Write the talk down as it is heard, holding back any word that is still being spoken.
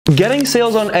Getting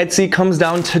sales on Etsy comes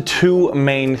down to two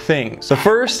main things. The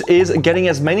first is getting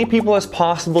as many people as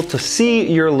possible to see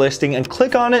your listing and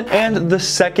click on it, and the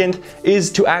second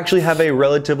is to actually have a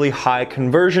relatively high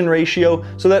conversion ratio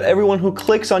so that everyone who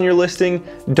clicks on your listing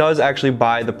does actually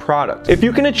buy the product. If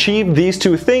you can achieve these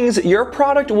two things, your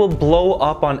product will blow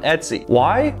up on Etsy.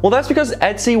 Why? Well, that's because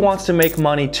Etsy wants to make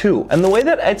money too. And the way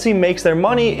that Etsy makes their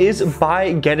money is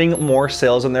by getting more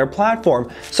sales on their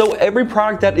platform. So every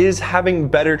product that is having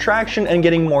better traction and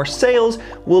getting more sales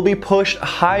will be pushed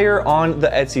higher on the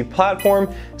Etsy platform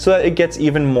so that it gets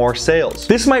even more sales.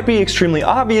 This might be extremely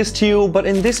obvious to you, but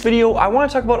in this video, I want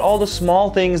to talk about all the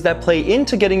small things that play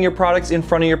into getting your products in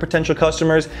front of your potential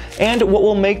customers and what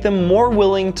will make them more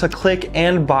willing to click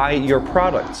and buy your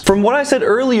products. From what I said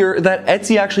earlier, that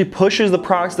Etsy actually pushes the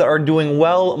products that are doing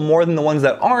well more than the ones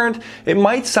that aren't, it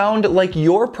might sound like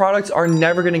your products are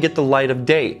never going to get the light of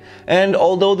day. And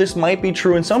although this might be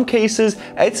true in some cases,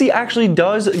 Etsy actually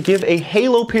does give a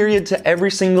halo period to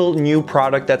every single new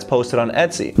product that's posted on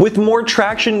Etsy. With more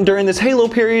traction during this halo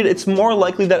period, it's more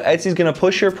likely that Etsy is going to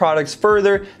push your products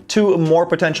further to more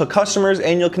potential customers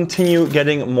and you'll continue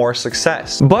getting more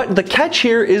success. But the catch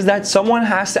here is that someone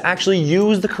has to actually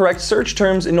use the correct search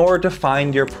terms in order to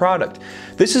find your product.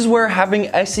 This is where having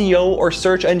SEO or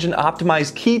search engine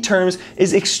optimized key terms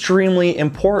is extremely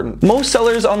important. Most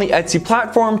sellers on the Etsy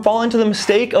platform fall into the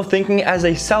mistake of thinking as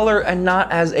a seller and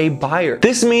not as a buyer.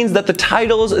 This means that the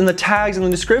titles and the tags and the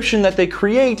description that they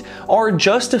create are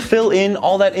just to fill in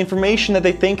all that information that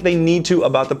they think they need to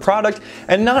about the product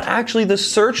and not actually the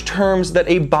search terms that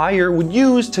a buyer would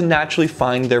use to naturally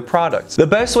find their products. The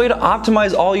best way to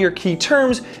optimize all your key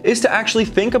terms is to actually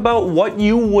think about what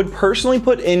you would personally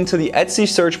put into the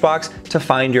Etsy search box to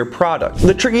find your product.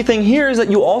 The tricky thing here is that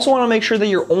you also want to make sure that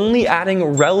you're only adding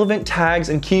relevant tags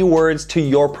and keywords to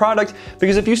your product,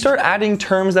 because if you start adding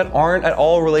terms that aren't at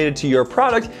all related to your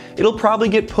product, it'll probably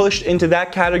get pushed into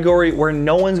that category where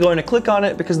no one's going to click on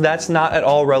it because that's not at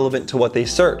all relevant to what they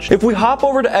search. If we hop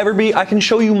over to Everbee, I can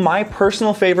show you my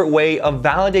personal favorite way of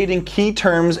validating key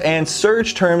terms and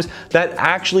search terms that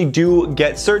actually do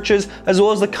get searches, as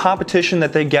well as the competition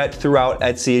that they get throughout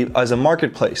Etsy as a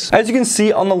marketplace. As you can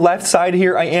see on the left side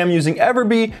here, I am using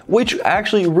Everbee, which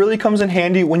actually really comes in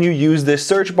handy when you use this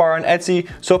search bar on Etsy.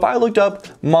 So if I looked up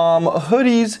mom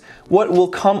hoodies, what will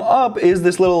come up is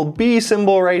this little bee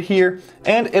symbol right here,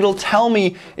 and it'll tell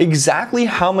me exactly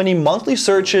how many monthly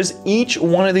searches each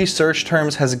one of these search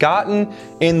terms has gotten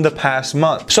in the past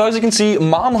month. So as you can see,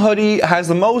 mom hoodie has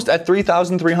the most at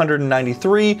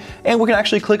 3,393, and we can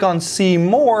actually click on see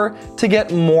more to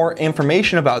get more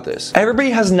information about this.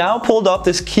 Everbee has now pulled up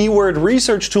this keyword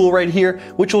research tool right here,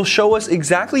 which will show us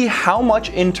exactly how much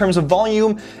in terms of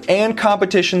volume and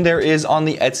competition there is on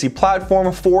the Etsy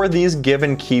platform for these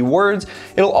given keywords.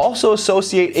 It'll also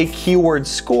associate a keyword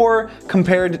score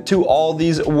compared to all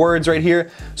these words right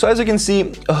here. So as you can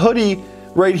see, a hoodie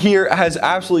right here has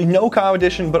absolutely no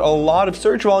competition but a lot of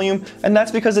search volume, and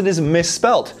that's because it is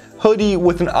misspelt. Hoodie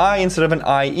with an I instead of an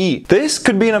IE. This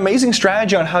could be an amazing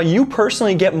strategy on how you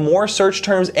personally get more search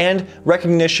terms and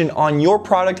recognition on your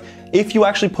product if you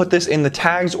actually put this in the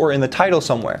tags or in the title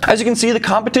somewhere. As you can see, the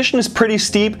competition is pretty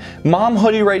steep. Mom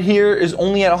hoodie right here is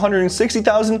only at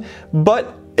 160,000,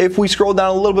 but if we scroll down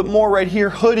a little bit more right here,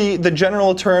 hoodie, the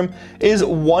general term, is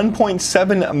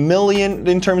 1.7 million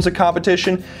in terms of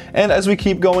competition. And as we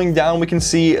keep going down, we can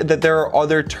see that there are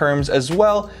other terms as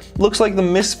well. Looks like the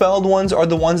misspelled ones are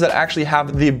the ones that actually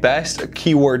have the best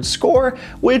keyword score,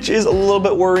 which is a little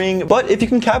bit worrying. But if you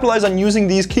can capitalize on using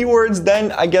these keywords,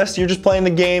 then I guess you're just playing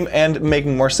the game and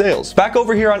making more sales. Back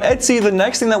over here on Etsy, the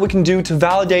next thing that we can do to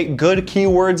validate good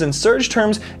keywords and search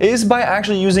terms is by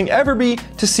actually using Everbee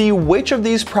to see which of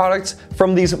these products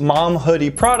from these mom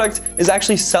hoodie products is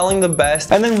actually selling the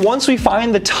best. And then once we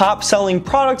find the top selling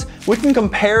products, we can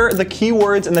compare the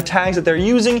keywords and the tags that they're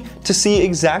using to see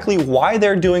exactly why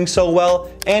they're doing so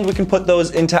well, and we can put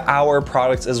those into our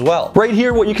products as well. Right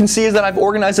here, what you can see is that I've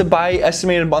organized it by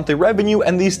estimated monthly revenue,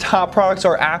 and these top products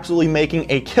are absolutely making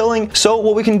a killing. So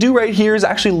what we can do right here is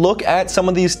actually look at some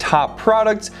of these top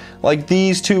products, like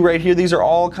these two right here. These are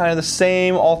all kind of the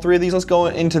same, all three of these. Let's go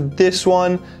into this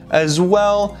one as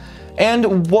well.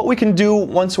 And what we can do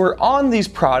once we're on these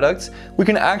products, we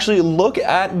can actually look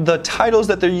at the titles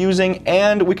that they're using,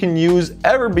 and we can use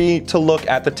Everbee to look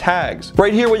at the tags.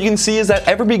 Right here, what you can see is that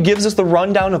Everbee gives us the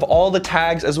rundown of all the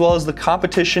tags as well as the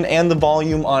competition and the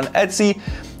volume on Etsy.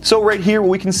 So right here,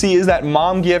 what we can see is that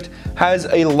mom gift has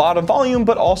a lot of volume,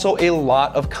 but also a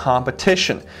lot of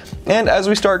competition. And as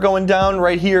we start going down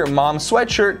right here, mom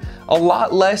sweatshirt, a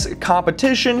lot less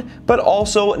competition, but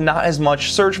also not as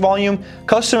much search volume.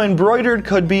 Custom embroidered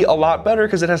could be a lot better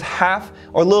because it has half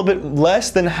or a little bit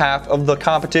less than half of the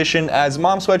competition as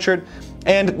mom sweatshirt,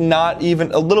 and not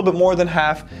even a little bit more than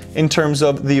half in terms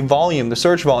of the volume, the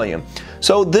search volume.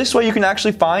 So this way you can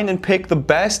actually find and pick the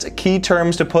best key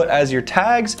terms to put as your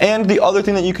tags. And the other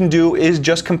thing that you can do is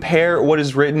just compare what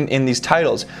is written in these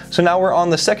titles. So now we're on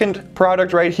the second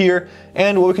product right here,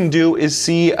 and what we can do is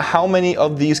see how many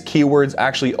of these keywords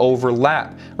actually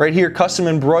overlap. Right here, custom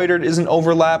embroidered is an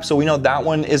overlap, so we know that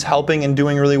one is helping and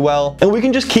doing really well. And we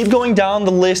can just keep going down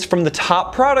the list from the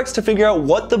top products to figure out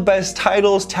what the best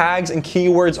titles, tags, and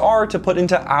keywords are to put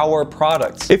into our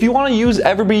products. If you want to use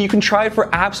Everbee, you can try it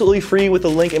for absolutely free with the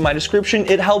link in my description.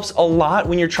 It helps a lot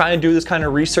when you're trying to do this kind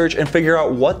of research and figure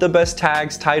out what the best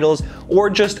tags, titles, or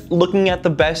just looking at the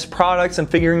best products and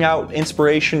figuring out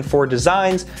inspiration for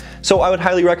designs. So I would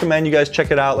highly recommend you guys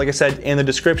check it out, like I said, in the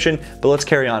description, but let's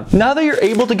carry on. Now that you're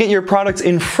able to get your products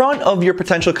in front of your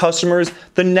potential customers,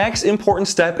 the next important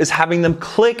step is having them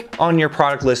click on your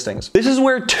product listings. This is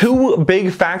where two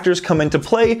big factors come into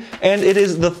play, and it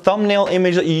is the thumbnail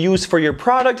image that you use for your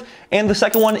product, and the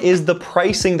second one is the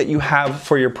pricing that you have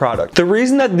for your product. The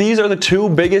reason that these are the two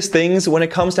biggest things when it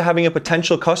comes to having a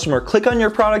potential customer click on your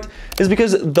product is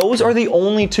because those are the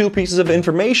only two pieces of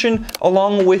information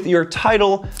along with your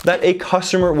title that a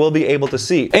customer will be able to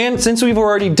see. And since we've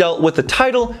already dealt with the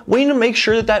title, we need to make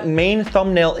sure that that main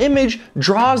thumbnail image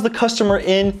draws the customer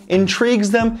in, intrigues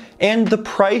them, and the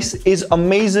price is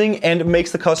amazing and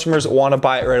makes the customers want to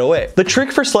buy it right away. The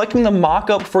trick for selecting the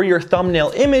mock-up for your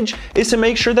thumbnail image is to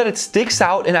make sure that it sticks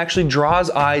out and actually draws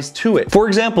eyes to it. For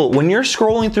example, when you're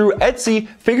scrolling through Etsy,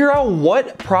 figure out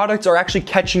what products are actually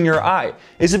catching your eye.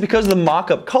 Is it because of the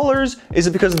mock-up colors? Is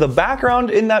it because of the background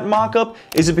in that mock-up?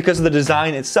 Is it because of the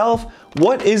design itself?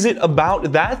 What is it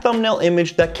about that thumbnail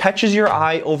image that catches your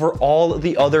eye over all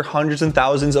the other hundreds and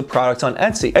thousands of products on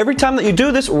Etsy? Every time that you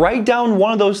do this, write down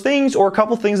one of those things or a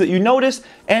couple things that you notice,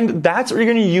 and that's what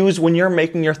you're going to use when you're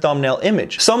making your thumbnail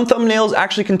image. Some thumbnails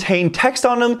actually contain text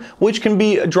on them, which can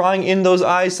be drawing in those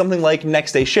eyes, something like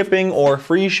next day shipping or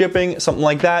free shipping, something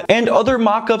like that. And other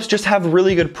mock-ups just have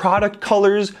really good product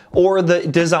colors, or the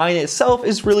design itself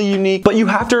is really unique, but you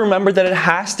have to remember that it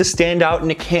has to stand out and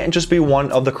it can't just be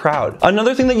one of the crowd.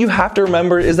 Another thing that you have to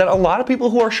remember is that a lot of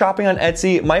people who are shopping on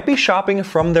Etsy might be shopping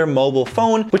from their mobile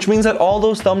phone, which means that all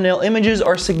those thumbnail images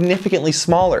are significantly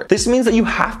smaller. This means that you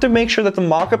have to make sure that the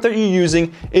mockup that you're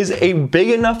using is a big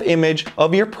enough image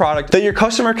of your product that your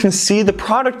customer can see the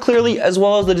product clearly as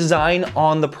well as the design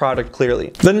on the product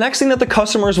clearly. The next thing that the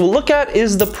customers will look at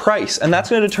is the price, and that's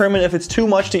going to determine if it's too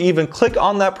much to even click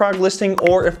on that product listing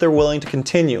or if they're willing to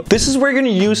continue. This is where you're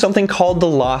going to use something called the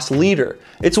loss leader.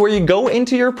 It's where you go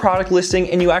into your product listing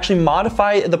and you actually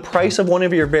modify the price of one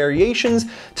of your variations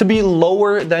to be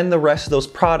lower than the rest of those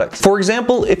products. For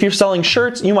example, if you're selling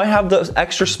shirts, you might have the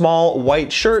extra small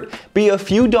white shirt be a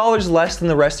few dollars less than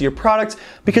the rest of your products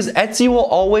because Etsy will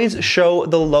always show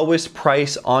the lowest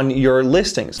price on your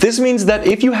listings. This means that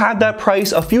if you have that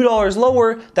price a few dollars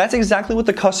lower, that's exactly what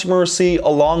the customer will see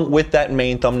along with that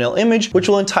main thumbnail image, which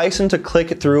will entice them to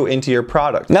click through into your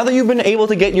product. Now that you've been able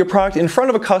to get your product in front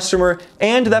of a customer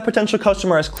and that potential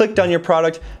customer has clicked on your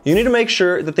product, you need to make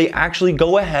sure that they actually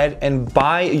go ahead and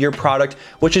buy your product,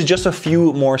 which is just a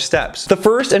few more steps. The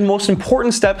first and most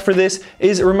important step for this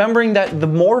is remembering that the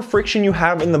more friction you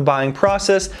have in the buying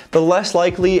process, the less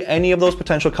likely any of those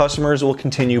potential customers will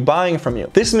continue buying from you.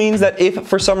 This means that if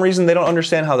for some reason they don't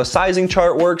understand how the sizing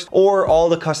chart works or all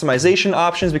the customization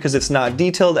options because it's not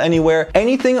detailed anywhere,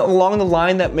 anything along the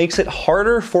line that makes it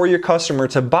harder for your customer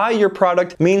to buy your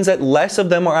product means that less of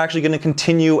them are actually going to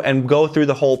continue and go through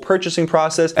the whole purchasing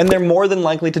process, and they're more than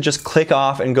likely to just click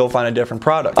off and go find a different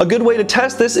product. A good way to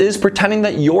test this is pretending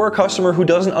that you're a customer who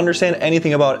doesn't understand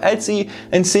anything about Etsy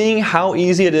and seeing how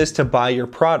easy it is to buy your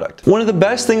product. One of the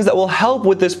best things that will help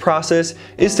with this process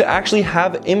is to actually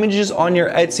have images on your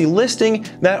Etsy listing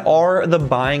that are the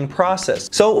buying process.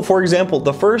 So for example,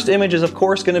 the first image is of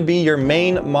course going to be your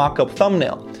main mock-up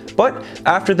thumbnail. But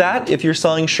after that, if you're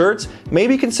selling shirts,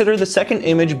 maybe consider the second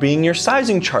image being your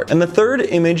sizing chart, and the third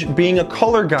image being a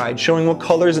color guide showing what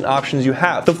colors and options you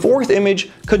have. The fourth image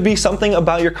could be something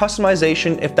about your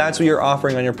customization if that's what you're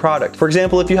offering on your product. For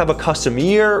example, if you have a custom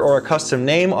year or a custom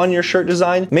name on your shirt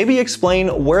design, maybe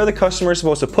explain where the customer is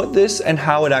supposed to put this and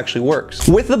how it actually works.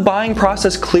 With the buying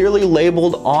process clearly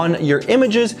labeled on your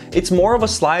images, it's more of a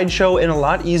slideshow and a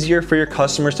lot easier for your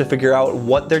customers to figure out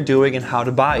what they're doing and how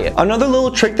to buy it. Another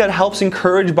little trick that helps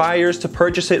encourage buyers to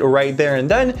purchase it right there and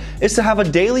then is to have a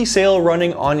daily sale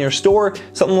running on your store.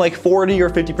 Something like 40 or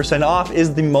 50% off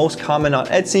is the most common on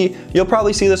Etsy. You'll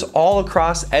probably see this all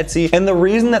across Etsy, and the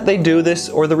reason that they do this,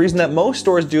 or the reason that most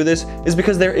stores do this, is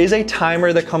because there is a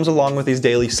timer that comes along with these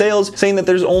daily sales saying that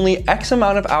there's only X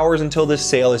amount of hours until this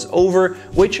sale is over,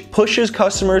 which pushes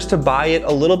customers to buy it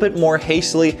a little bit more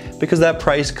hastily because that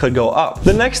price could go up.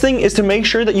 The next thing is to make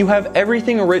sure that you have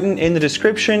everything written in the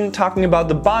description, talking about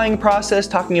the buying process,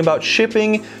 talking about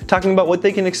shipping, talking about what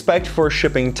they can expect for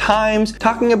shipping times,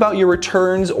 talking about your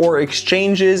returns or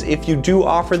exchanges if you do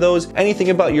offer those, anything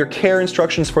about your care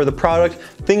instructions for the product,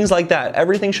 things like that.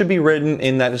 Everything should be written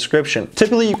in that description.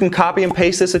 Typically, you can copy and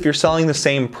paste this if you're selling the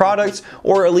same products,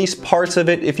 or at least parts of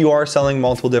it if you are selling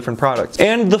multiple different products.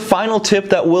 And the final tip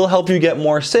that will help you get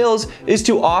more sales is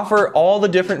to offer all the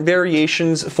different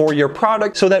variations for your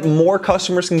product so that more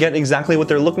customers can get exactly what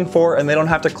they're looking for and they don't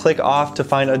have to click off to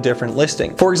find a different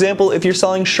listing. For example, if you're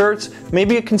selling shirts,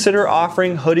 maybe consider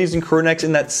offering hoodies and crew necks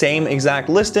in that same exact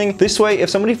listing. This way, if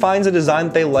somebody finds a design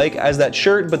that they like as that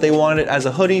shirt, but they wanted it as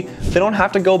a hoodie, they don't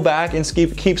have to go back and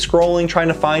keep scrolling trying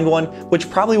to find one, which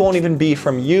probably won't even be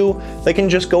from you. They can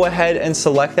just go ahead and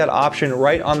select that option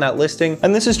right on that listing.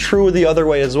 And this is true the other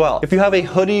way as well. If you have a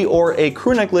hoodie or a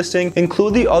crew neck listing,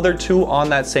 include the other two on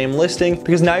that same listing,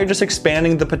 because now you're just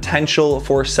expanding the potential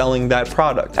for selling that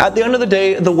product. At the end of the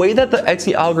day, the way that the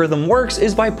Etsy algorithm works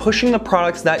is by pushing the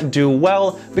products that do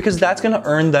well, because that's going to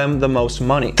earn them the most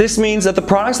money. This means that the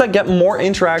products that get more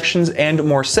interactions and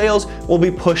more sales will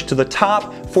be pushed to the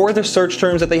top for the search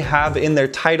terms that they have in their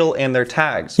title and their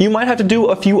tags. You might have to do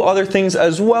a few other things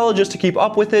as well just to keep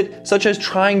up with it, such as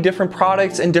trying different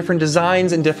products and different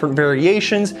designs and different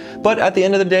variations, but at the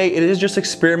end of the day, it is just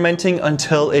experimenting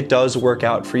until it does work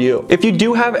out for you. If you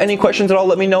do have any questions at all,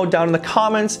 let me know down in the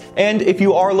comments, and if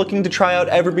you are looking to try out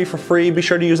Everbee for free, be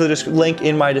sure to use the link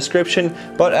in my description.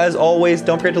 But as always,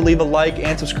 don't forget to leave a like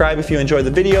and subscribe if you enjoyed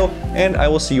the video, and I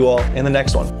will see you all in the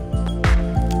next one.